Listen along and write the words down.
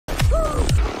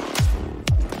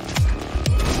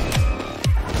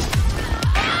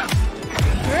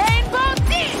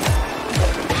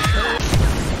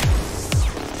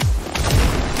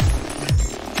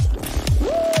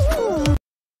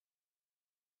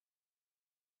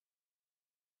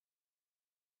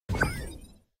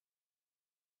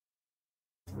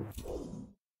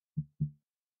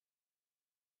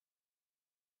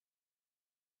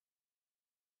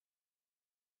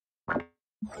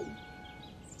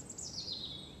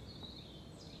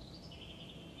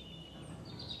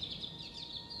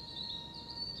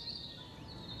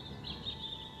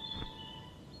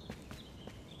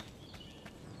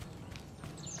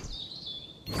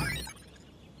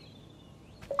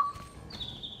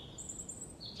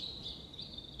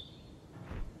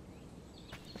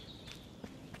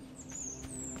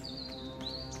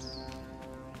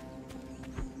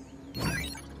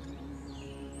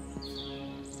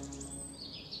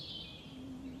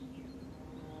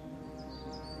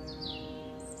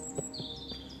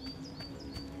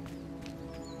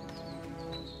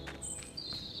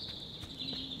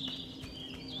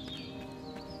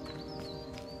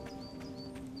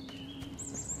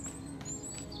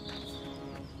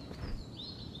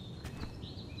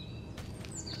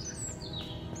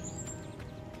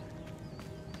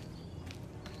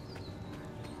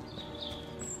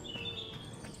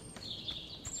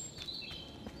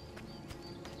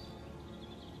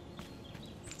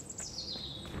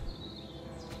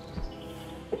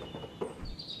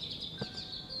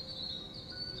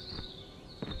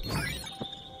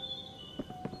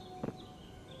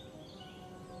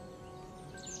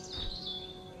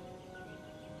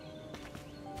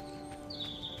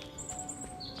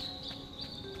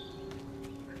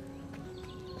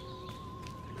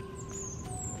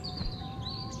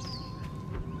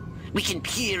We can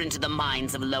peer into the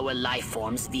minds of lower life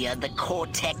forms via the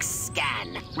cortex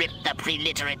scan. Rip the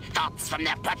preliterate thoughts from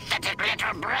their pathetic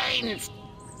little brains!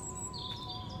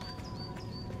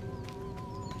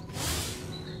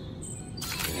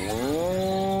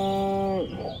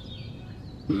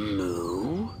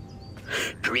 Moo?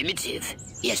 Primitive,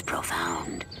 yet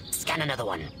profound. Scan another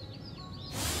one.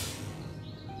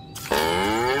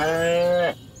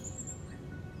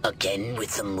 Again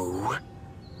with the moo?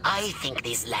 I think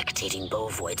these lactating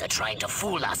bovoids are trying to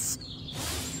fool us.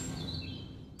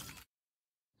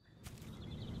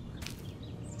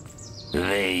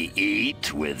 They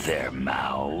eat with their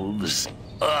mouths?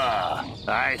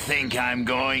 I think I'm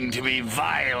going to be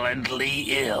violently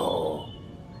ill.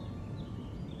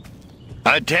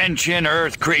 Attention,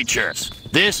 Earth creatures.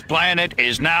 This planet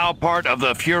is now part of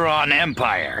the Furon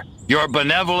Empire. Your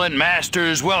benevolent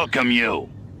masters welcome you.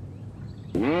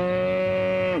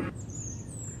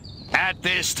 At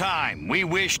this time, we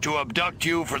wish to abduct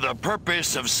you for the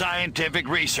purpose of scientific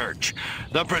research.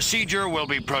 The procedure will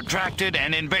be protracted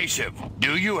and invasive.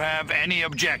 Do you have any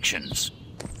objections?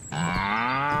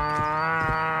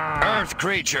 Earth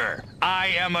creature, I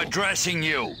am addressing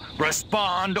you.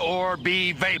 Respond or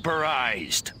be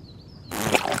vaporized.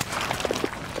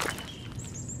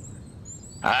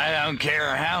 I don't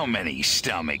care how many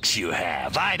stomachs you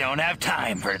have. I don't have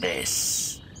time for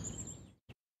this.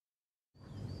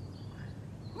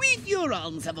 We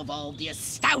Furons have evolved the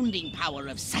astounding power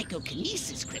of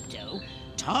psychokinesis, Crypto.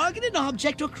 Target an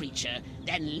object or creature,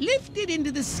 then lift it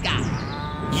into the sky.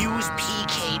 Use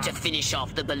PK to finish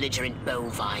off the belligerent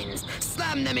bovines.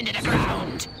 Slam them into the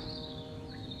ground.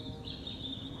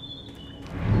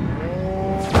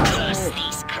 Curse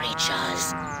these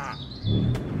creatures.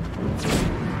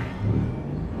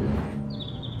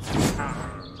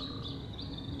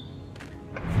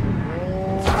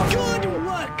 Good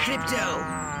work,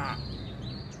 Crypto.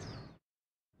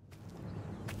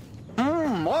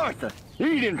 Martha,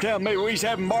 you didn't tell me we was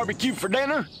having barbecue for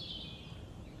dinner.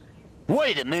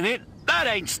 Wait a minute, that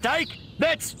ain't steak.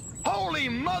 That's holy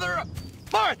mother...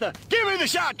 Martha, give me the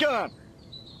shotgun!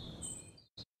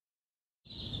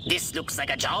 This looks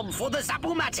like a job for the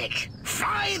Zapumatic.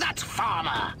 Fry that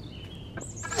farmer!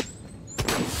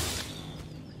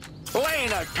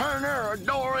 Lena Turner or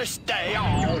Doris Day.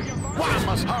 Oh, why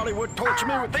must Hollywood torture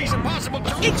me with these impossible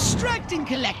jobs? Extract and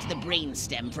collect the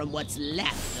brainstem from what's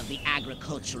left of the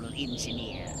agricultural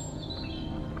engineer.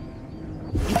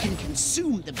 You can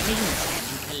consume the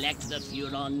brainstem and collect the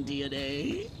Furon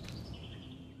DNA.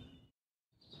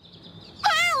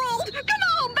 Harold! Come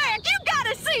on back! You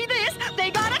gotta see this!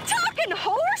 They got a talking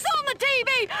horse on the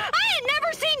TV! I ain't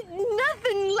never seen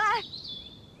nothing like...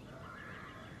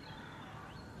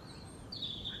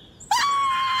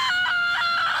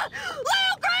 Ah!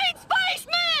 Little green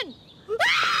spaceman!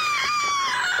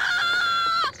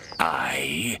 Ah!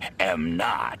 I am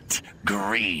not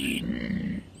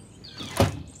green.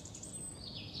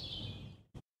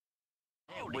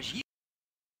 Was you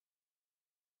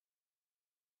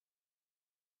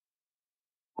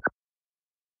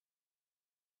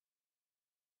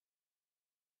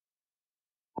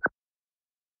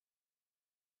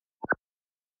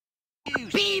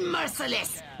Be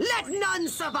merciless! Let none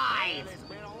survive!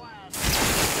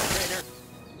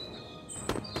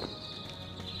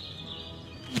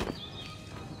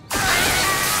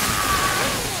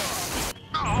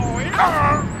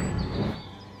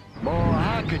 Boy,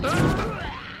 how could you...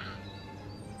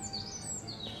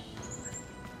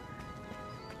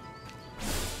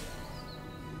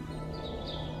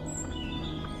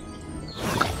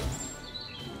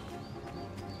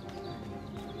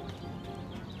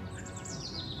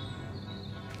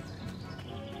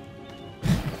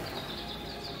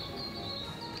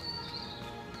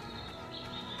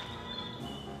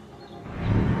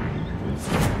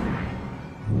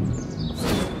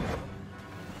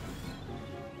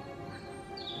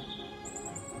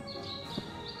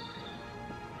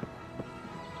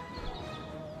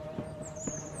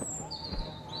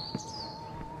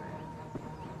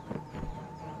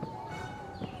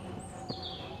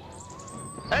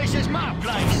 This is my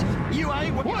place. You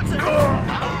ain't... What's it?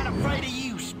 I ain't afraid of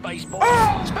you, space boy.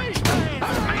 Spaceman!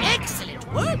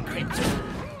 Excellent work, Crypto.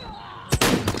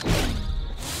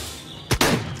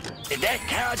 Did that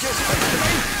cow just speak to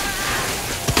me?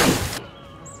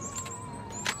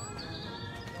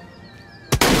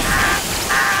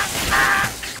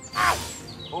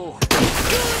 Oh.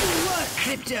 Good work,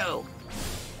 Crypto!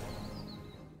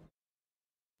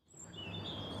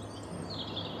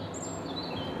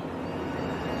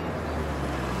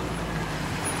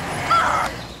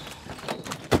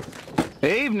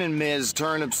 Evening, Ms.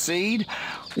 Turnip Seed.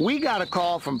 We got a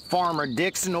call from Farmer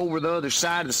Dixon over the other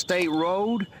side of the state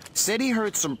road. Said he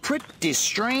heard some pretty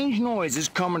strange noises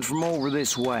coming from over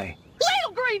this way.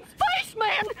 Little green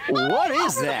spaceman! What all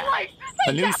is over the that? place.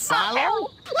 A He new got my silo? arrow,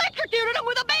 electrocuted him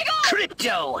with a big old...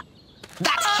 Crypto!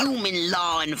 That human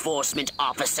law enforcement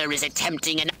officer is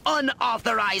attempting an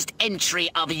unauthorized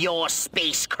entry of your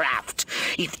spacecraft.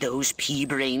 If those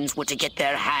pea-brains were to get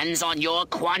their hands on your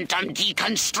quantum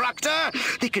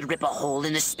deconstructor, they could rip a hole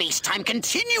in the space-time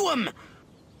continuum.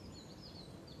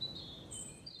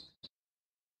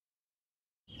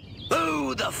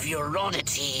 Oh, the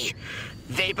furonity.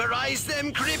 Vaporize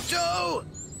them, Crypto!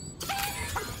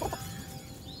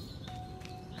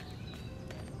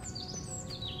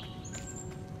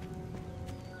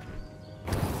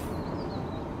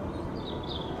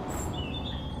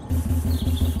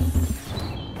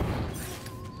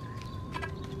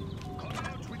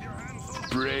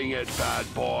 Bring it, bad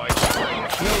boy. No,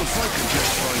 if I could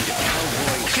just find a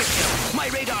cowboy... Crypto, my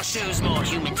radar shows more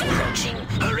humans approaching.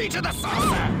 Hurry to the saucer!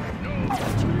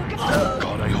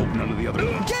 God, I hope none of the other...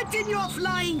 Get in your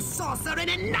flying saucer and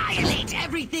annihilate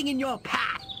everything in your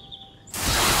path!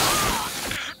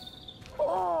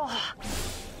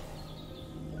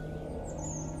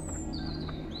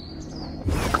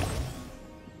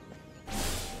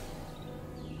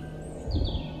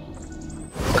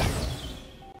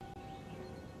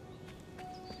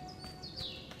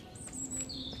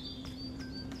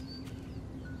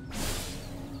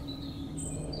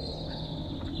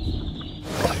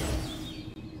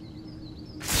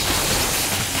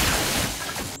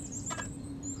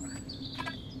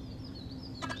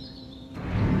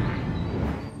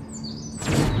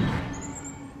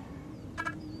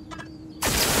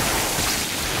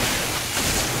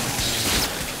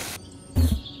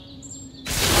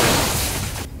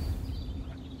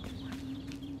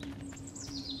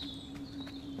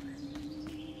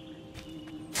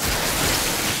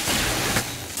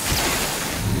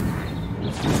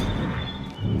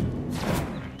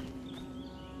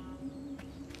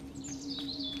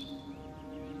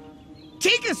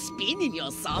 Take a spin in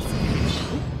your saucer,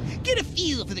 Crypto. Get a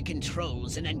feel for the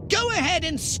controls and then go ahead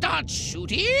and start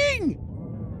shooting!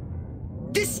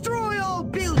 Destroy all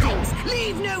buildings!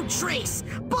 Leave no trace!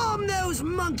 Bomb those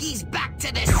monkeys back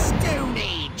to the Stone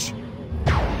Age!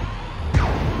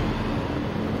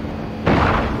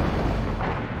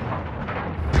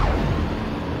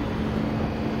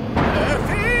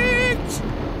 Perfect!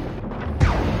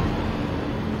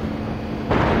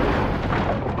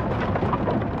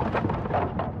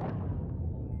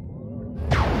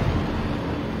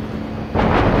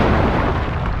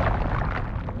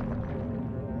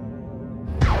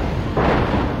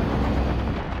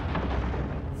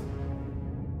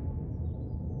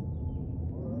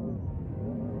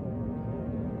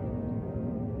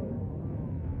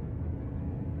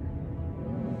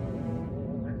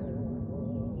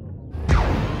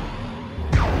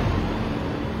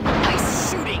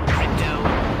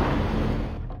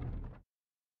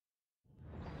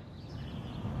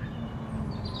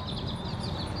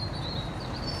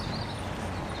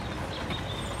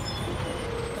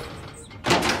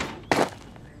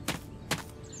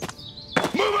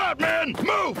 out, man!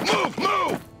 Move, move,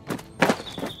 move!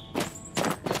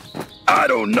 I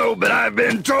don't know, but I've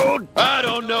been told. I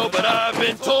don't know, but I've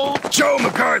been told. Joe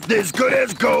McCarthy's good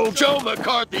as gold. Joe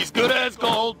McCarthy's good as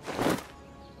gold.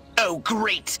 Oh,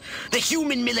 great! The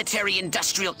human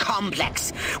military-industrial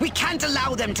complex. We can't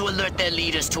allow them to alert their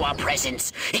leaders to our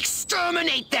presence.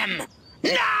 Exterminate them!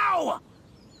 Now!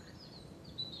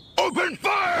 Open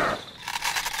fire!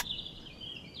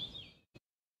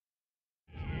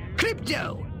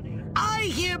 Crypto,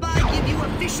 I hereby give you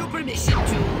official permission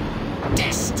to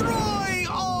destroy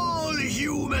all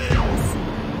humans!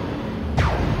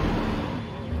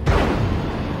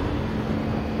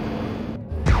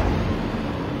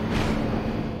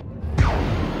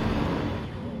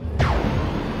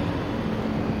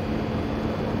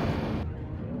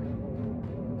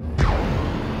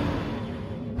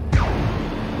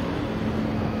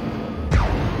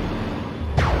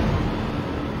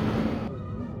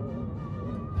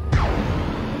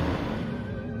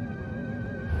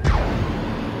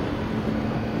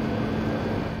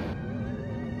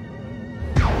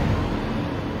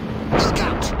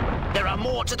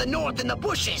 More to the north in the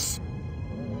bushes.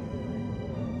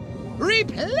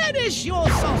 Replenish your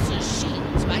saucer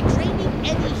shields by training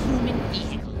any human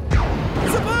vehicle.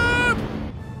 Superb!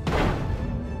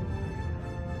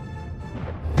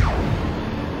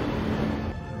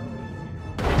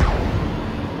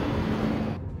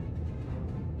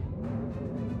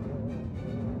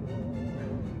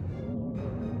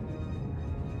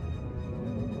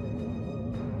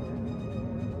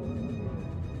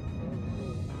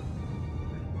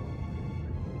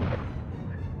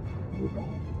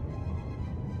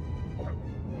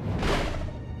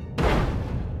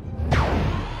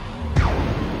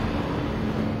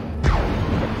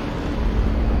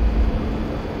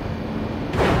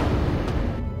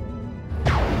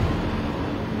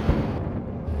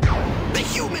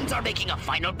 Are making a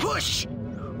final push.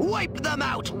 Wipe them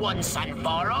out once and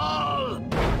for all.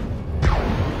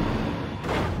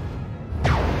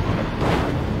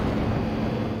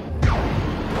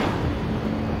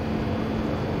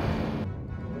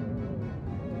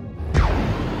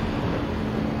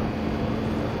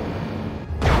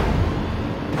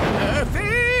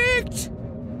 Perfect!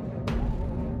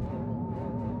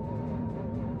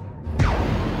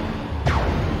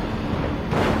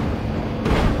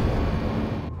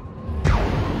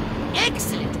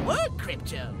 Excellent work,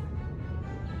 Crypto.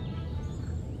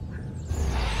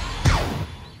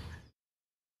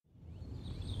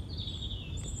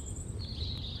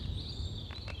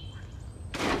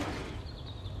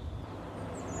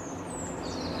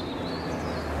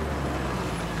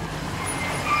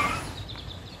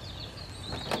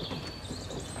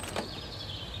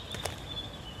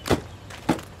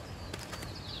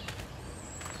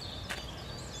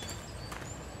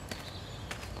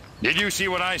 Did you see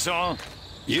what I saw?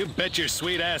 You bet your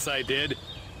sweet ass I did.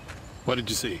 What did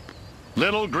you see?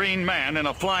 Little green man in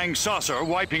a flying saucer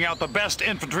wiping out the best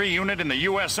infantry unit in the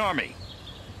U.S. Army.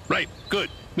 Right, good.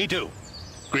 Me too.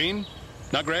 Green?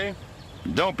 Not gray?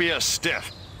 Don't be a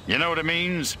stiff. You know what it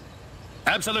means?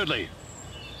 Absolutely.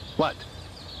 What?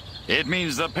 It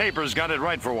means the papers got it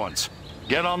right for once.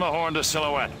 Get on the horn to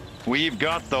Silhouette. We've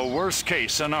got the worst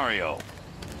case scenario.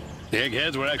 The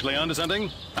eggheads were actually onto something?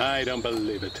 I don't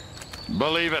believe it.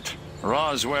 Believe it.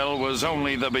 Roswell was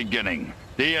only the beginning.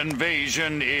 The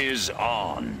invasion is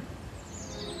on.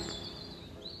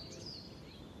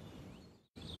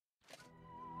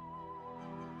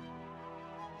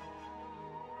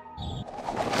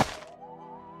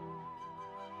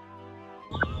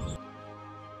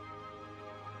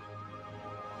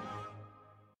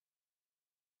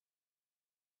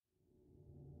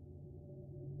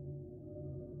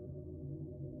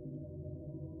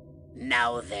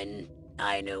 Now then,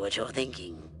 I know what you're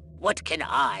thinking. What can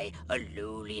I, a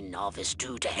lowly novice,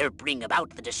 do to help bring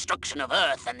about the destruction of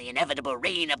Earth and the inevitable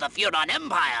reign of the Furon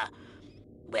Empire?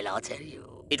 Well, I'll tell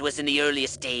you. It was in the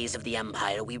earliest days of the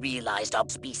Empire we realized our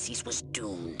species was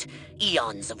doomed.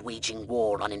 Eons of waging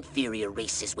war on inferior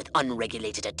races with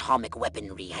unregulated atomic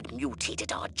weaponry had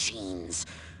mutated our genes.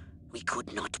 We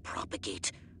could not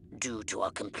propagate due to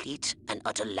our complete and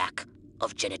utter lack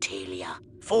of genitalia.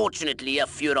 Fortunately, a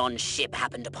Furon ship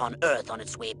happened upon Earth on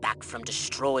its way back from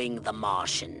destroying the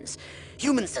Martians.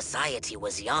 Human society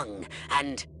was young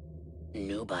and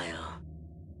nubile.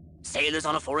 Sailors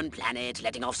on a foreign planet,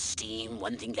 letting off steam,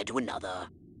 one thing led to another.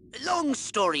 Long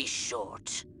story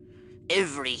short,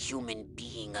 every human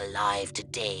being alive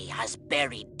today has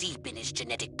buried deep in his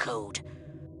genetic code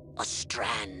a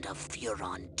strand of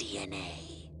Furon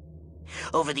DNA.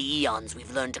 Over the eons,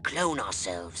 we've learned to clone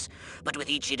ourselves, but with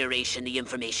each iteration, the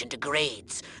information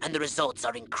degrades, and the results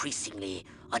are increasingly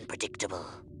unpredictable.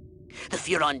 The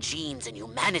Furon genes in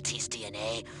humanity's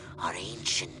DNA are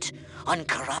ancient,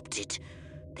 uncorrupted.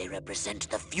 They represent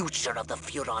the future of the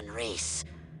Furon race.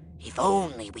 If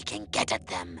only we can get at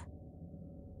them.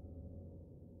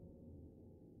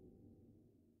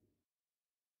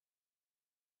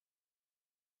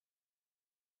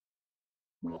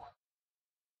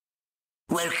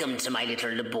 Welcome to my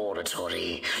little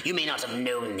laboratory. You may not have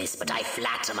known this, but I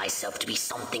flatter myself to be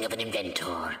something of an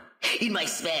inventor. In my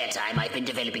spare time, I've been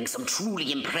developing some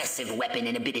truly impressive weapon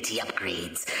and ability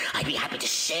upgrades. I'd be happy to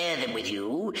share them with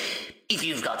you. If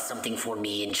you've got something for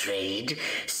me in trade,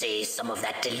 say some of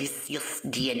that delicious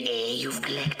DNA you've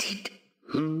collected.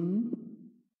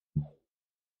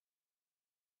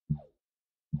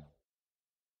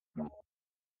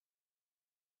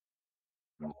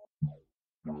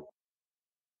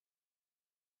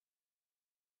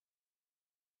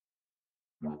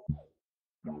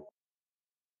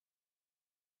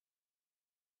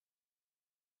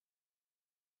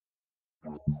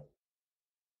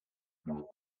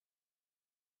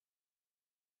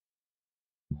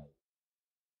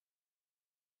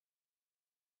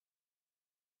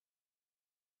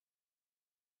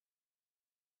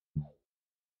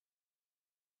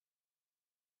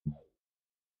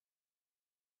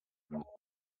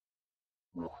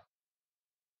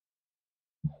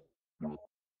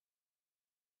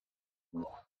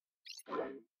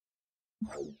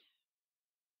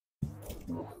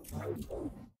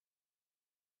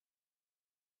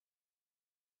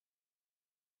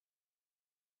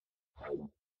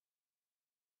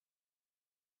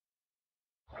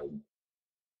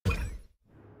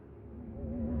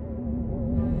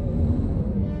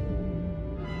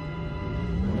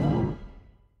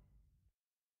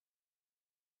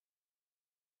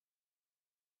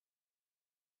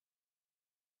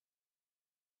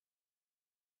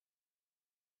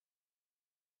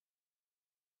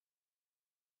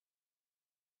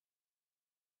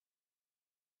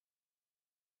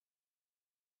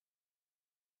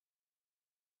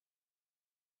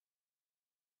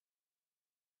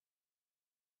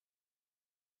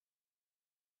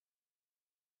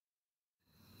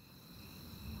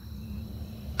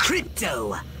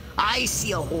 Crypto! I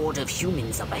see a horde of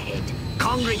humans up ahead,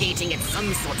 congregating at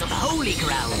some sort of holy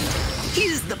ground.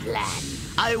 Here's the plan.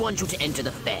 I want you to enter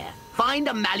the fair, find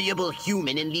a malleable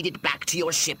human and lead it back to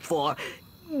your ship for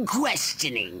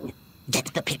questioning.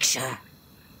 Get the picture?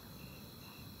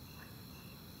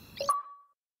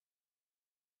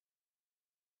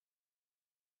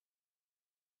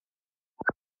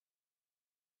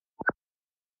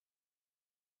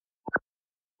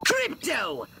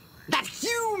 Crypto! That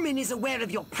human is aware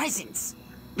of your presence.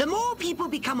 The more people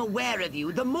become aware of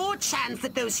you, the more chance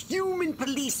that those human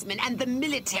policemen and the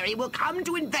military will come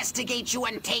to investigate you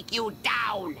and take you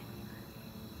down.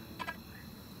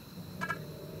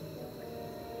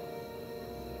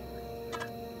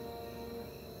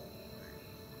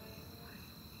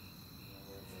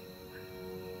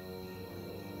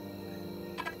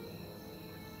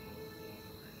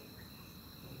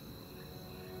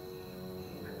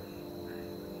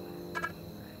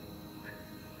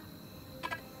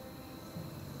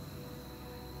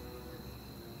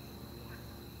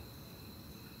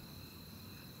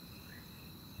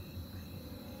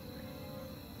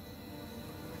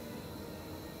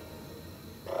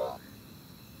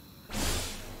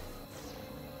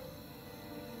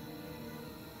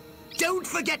 Don't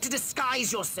forget to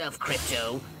disguise yourself,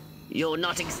 Crypto. You're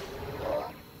not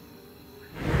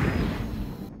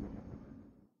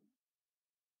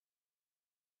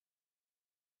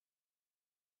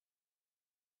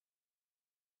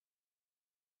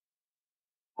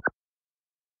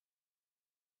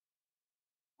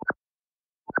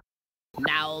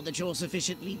Now that you're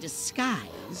sufficiently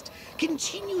disguised,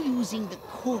 continue using the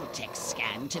cortex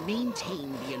scan to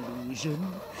maintain the illusion.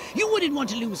 You wouldn't want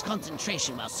to lose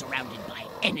concentration while surrounded by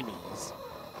enemies.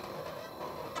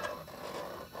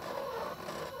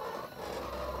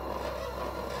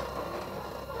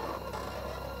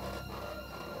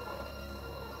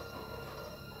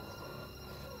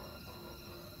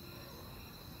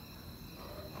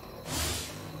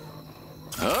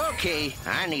 Okay,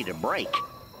 I need a break.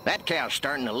 That cow's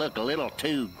starting to look a little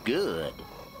too good.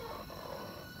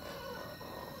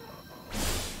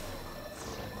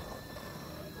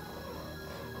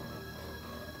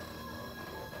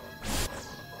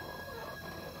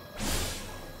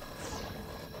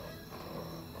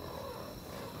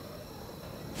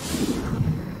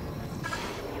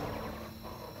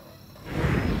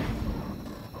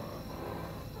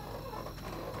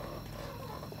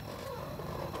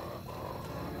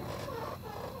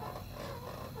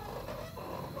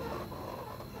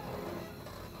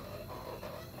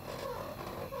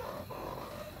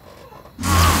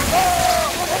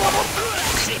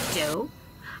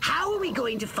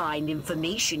 to find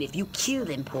information if you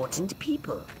kill important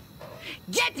people.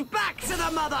 Get back to the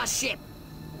mothership!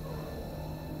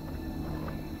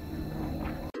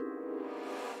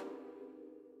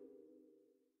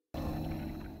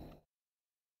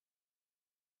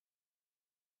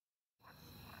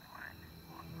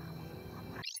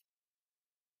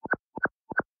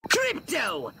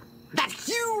 Crypto! That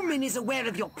human is aware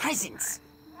of your presence.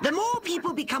 The more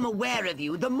people become aware of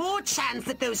you, the more chance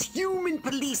that those human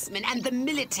policemen and the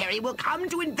military will come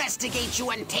to investigate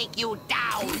you and take you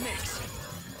down. Nixon,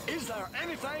 is there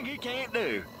anything he can't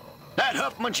do? That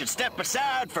Huffman should step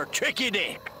aside for Tricky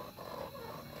Dick.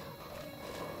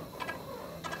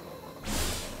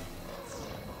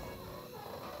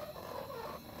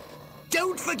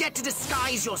 Don't forget to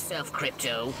disguise yourself,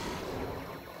 Crypto.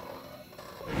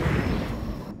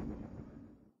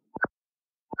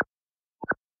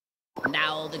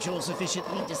 Now that you're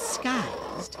sufficiently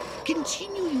disguised,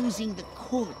 continue using the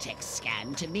cortex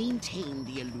scan to maintain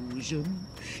the illusion.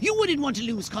 You wouldn't want to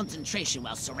lose concentration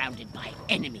while surrounded by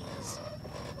enemies.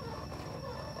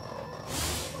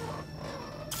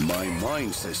 My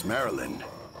mind says Maryland,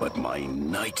 but my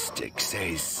nightstick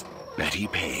says Betty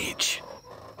Page.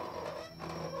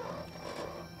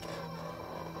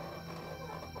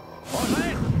 What,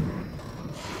 man?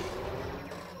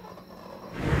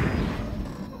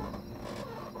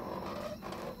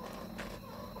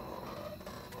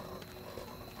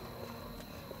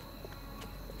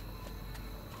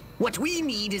 What we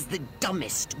need is the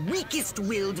dumbest,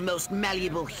 weakest-willed, most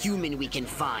malleable human we can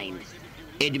find.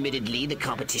 Admittedly, the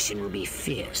competition will be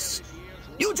fierce.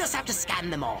 You'll just have to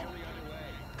scan them all.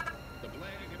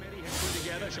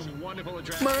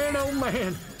 Man, oh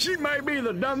man, she may be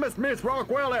the dumbest Miss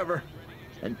Rockwell ever.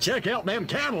 And check out them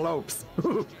cantaloupes.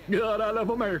 God, I love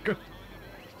America.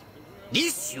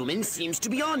 This human seems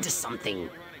to be onto something.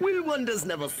 Will wonders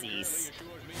never cease.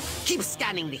 Keep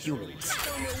scanning the humans. I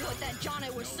don't know what that Johnny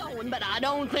was sowing, but I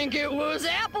don't think it was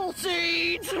apple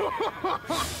seeds. Well,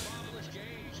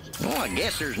 I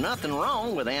guess there's nothing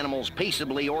wrong with animals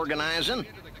peaceably organizing.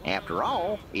 After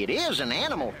all, it is an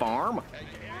animal farm.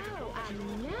 Oh, I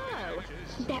know.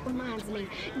 That reminds me.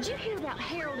 Did you hear about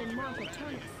Harold and Martha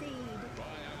Turnip Seed?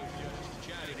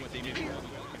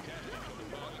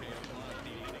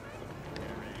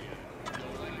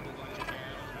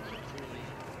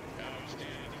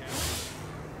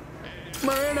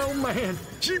 Man, oh man,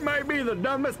 she may be the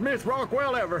dumbest Miss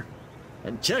Rockwell ever.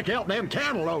 And check out them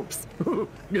cantaloupes.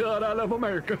 God, I love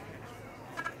America.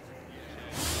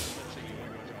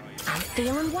 I'm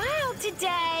feeling wild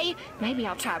today. Maybe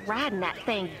I'll try riding that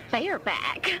thing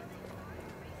bareback.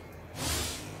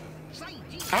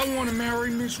 I want to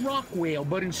marry Miss Rockwell,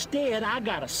 but instead I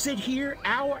gotta sit here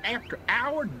hour after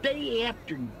hour, day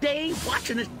after day,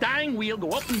 watching this dying wheel go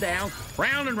up and down,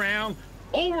 round and round,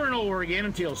 over and over again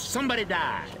until somebody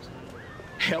dies.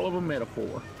 Hell of a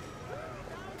metaphor.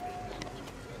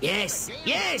 Yes,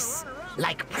 yes!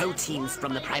 Like proteins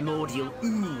from the primordial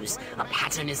ooze, a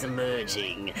pattern is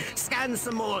emerging. Scan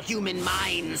some more human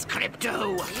minds,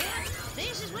 Crypto! Yeah,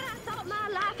 this is what I thought my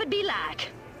life would be like.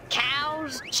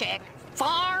 Cows, check.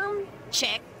 Farm,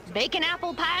 check. Bacon,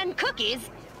 apple pie, and cookies,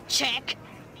 check.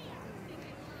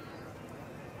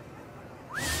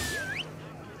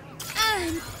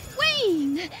 I'm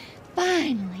queen!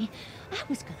 Finally! I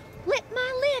was gonna flip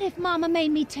my lid if Mama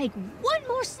made me take one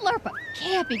more slurp of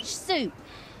cabbage soup.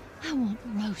 I want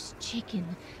roast chicken.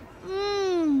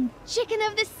 Chicken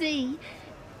of the sea.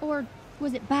 Or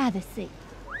was it by the sea?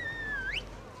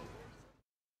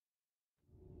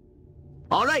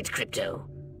 All right, Crypto.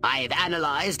 I've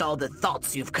analyzed all the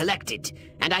thoughts you've collected,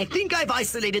 and I think I've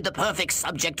isolated the perfect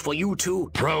subject for you to...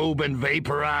 Probe and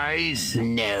vaporize?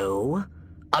 No.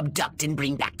 Abduct and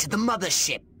bring back to the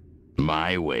mothership.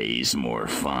 My way's more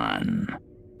fun.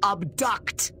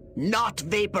 Abduct, not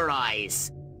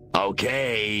vaporize.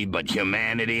 Okay, but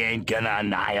humanity ain't gonna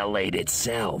annihilate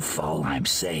itself, all I'm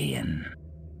saying.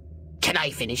 Can I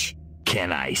finish?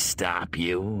 Can I stop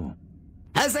you?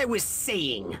 As I was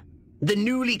saying, the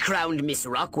newly crowned Miss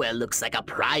Rockwell looks like a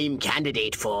prime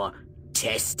candidate for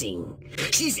testing.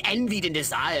 She's envied and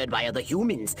desired by other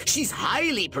humans. She's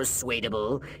highly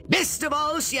persuadable. Best of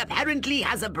all, she apparently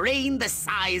has a brain the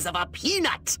size of a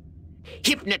peanut.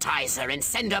 Hypnotize her and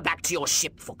send her back to your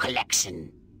ship for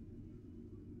collection.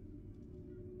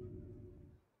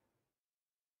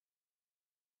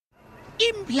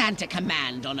 Implant a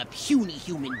command on a puny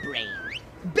human brain.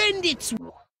 Bend its...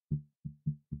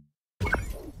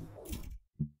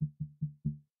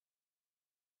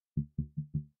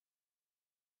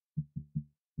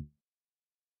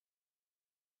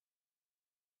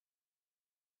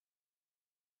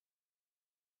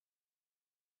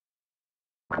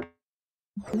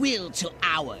 will to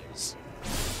ours.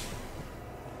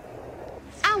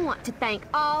 I want to thank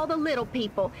all the little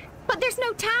people, but there's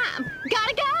no time.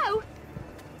 Gotta go!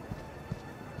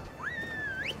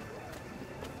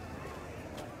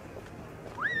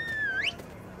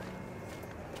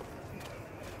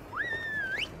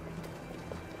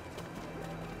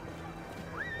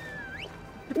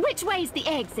 Which way's the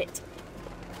exit?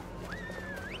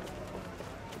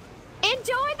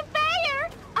 Enjoy the fair!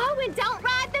 Oh, and don't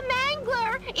ride the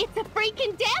mangler! It's a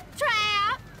freaking death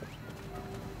trap!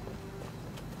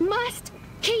 Must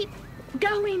keep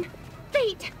going.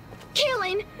 Feet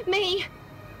killing me.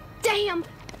 Damn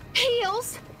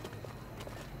heels.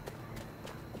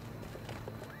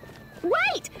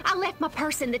 Wait! I left my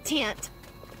purse in the tent.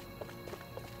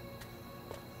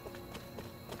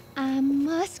 I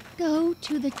must go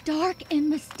to the dark and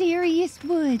mysterious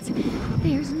woods.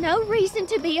 There's no reason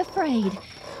to be afraid.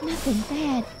 Nothing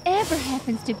bad ever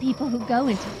happens to people who go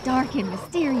into dark and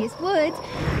mysterious woods,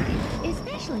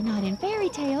 especially not in fairy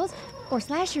tales or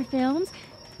slasher films.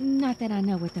 Not that I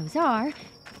know what those are.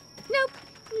 Nope,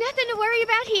 nothing to worry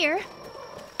about here.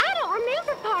 I don't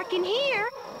remember parking here.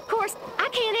 Of course, I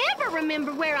can't ever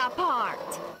remember where I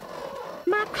parked.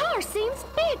 My car seems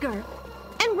bigger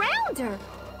and rounder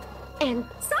and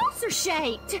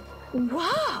saucer-shaped.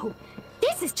 Whoa!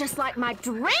 This is just like my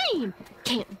dream!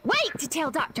 Can't wait to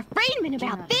tell Dr. Friedman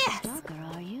about this! Stalker,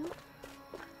 are you?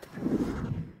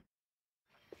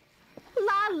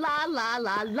 La la la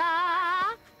la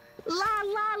la. La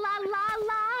la la la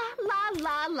la. La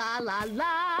la la la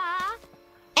la.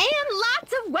 And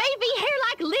lots of wavy hair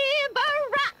like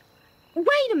Libera.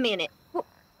 Wait a minute.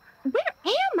 Where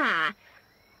am I?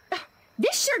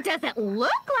 This sure doesn't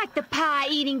look like the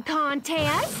pie-eating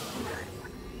contest.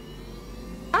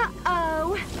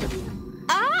 Uh-oh.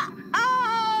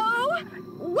 Uh-oh!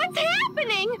 What's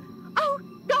happening? Oh,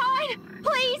 God,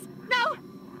 please, no.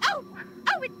 Oh,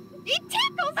 it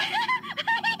tickles.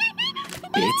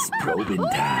 It's probing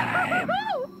time.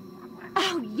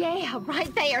 Oh, yeah,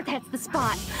 right there. That's the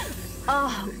spot.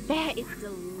 Oh, that is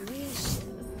delicious.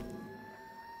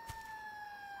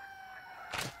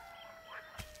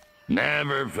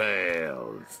 Never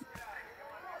fails.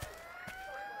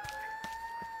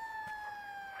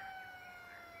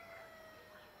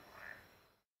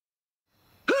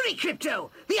 Hurry,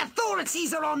 Crypto! The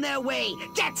authorities are on their way!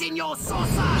 Get in your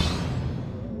saucer!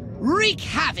 Wreak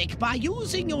havoc by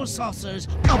using your saucer's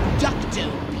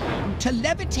abducto beam to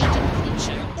levitate a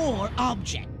creature or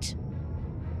object.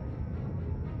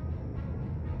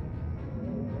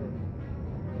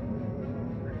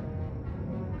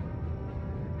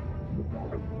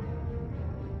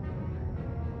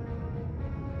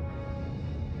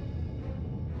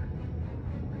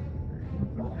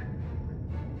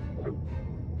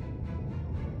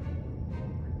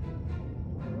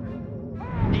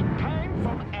 It came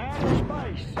from outer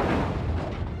space.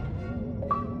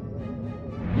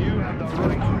 You have the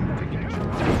right to get your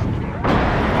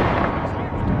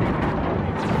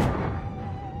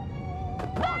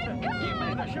Martha, give me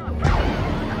the shotgun.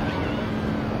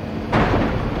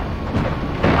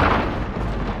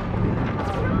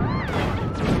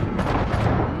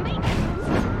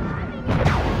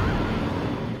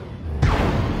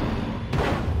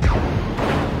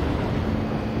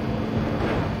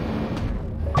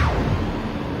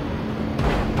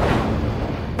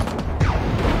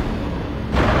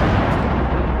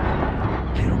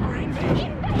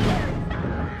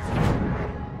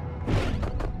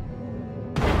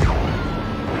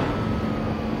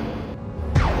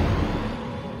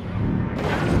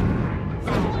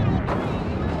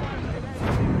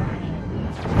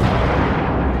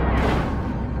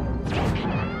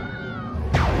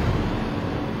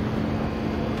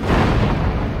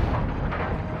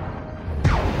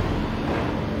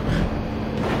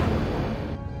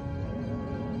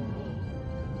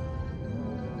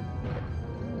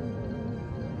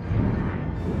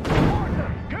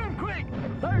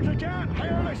 There's a giant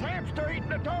hairless hamster eating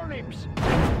the turnips.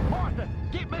 Martha,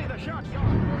 get me the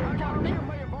shotgun. I got a near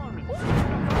me apartment.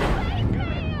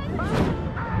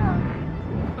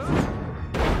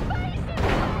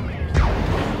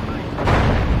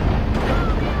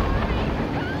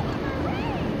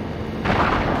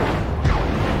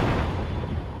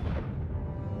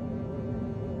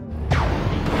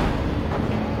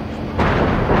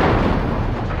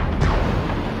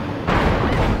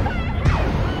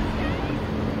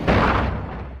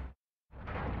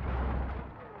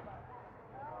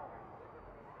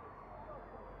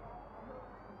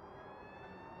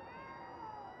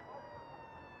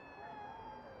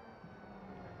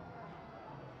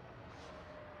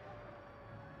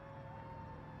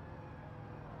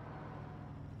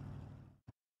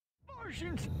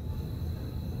 Martians?